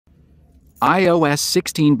iOS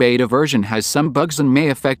 16 beta version has some bugs and may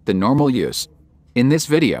affect the normal use. In this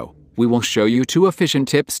video, we will show you 2 efficient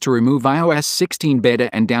tips to remove iOS 16 beta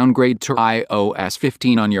and downgrade to iOS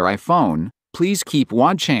 15 on your iPhone. Please keep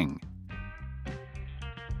watching.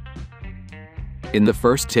 In the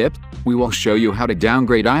first tip, we will show you how to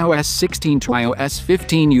downgrade iOS 16 to iOS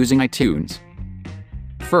 15 using iTunes.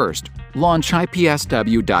 First, launch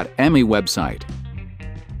ipsw.me website.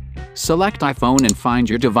 Select iPhone and find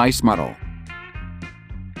your device model.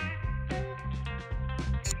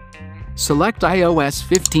 Select iOS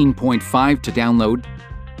 15.5 to download.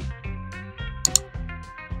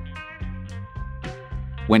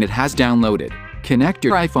 When it has downloaded, connect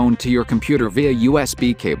your iPhone to your computer via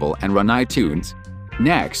USB cable and run iTunes.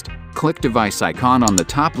 Next, click device icon on the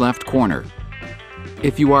top left corner.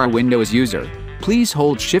 If you are a Windows user, please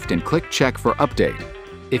hold Shift and click Check for Update.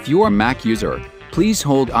 If you are a Mac user, please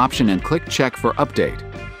hold Option and click Check for Update.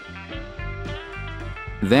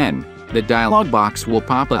 Then, the dialog box will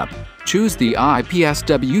pop up. Choose the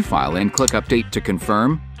IPSW file and click Update to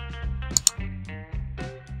confirm.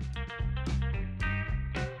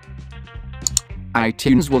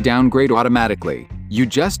 iTunes will downgrade automatically. You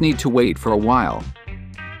just need to wait for a while.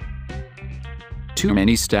 Too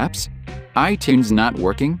many steps? iTunes not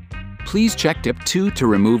working? Please check tip 2 to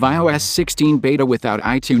remove iOS 16 beta without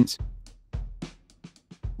iTunes.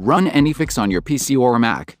 Run any fix on your PC or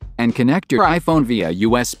Mac, and connect your iPhone via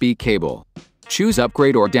USB cable. Choose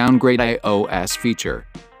Upgrade or Downgrade iOS feature.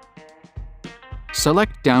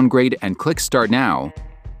 Select Downgrade and click Start Now.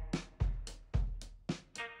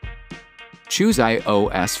 Choose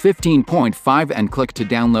iOS 15.5 and click to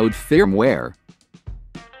download firmware.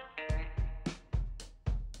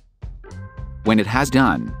 When it has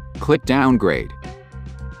done, click Downgrade.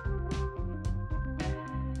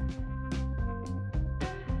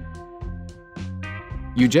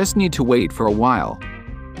 You just need to wait for a while.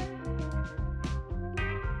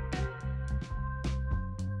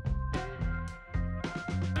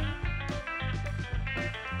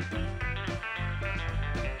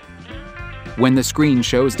 When the screen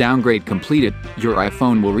shows downgrade completed, your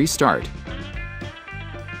iPhone will restart.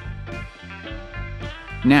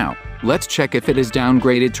 Now, let's check if it is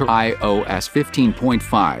downgraded to iOS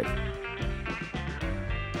 15.5.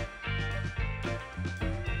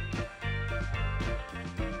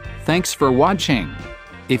 Thanks for watching.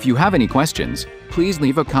 If you have any questions, please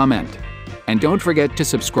leave a comment. And don't forget to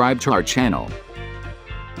subscribe to our channel.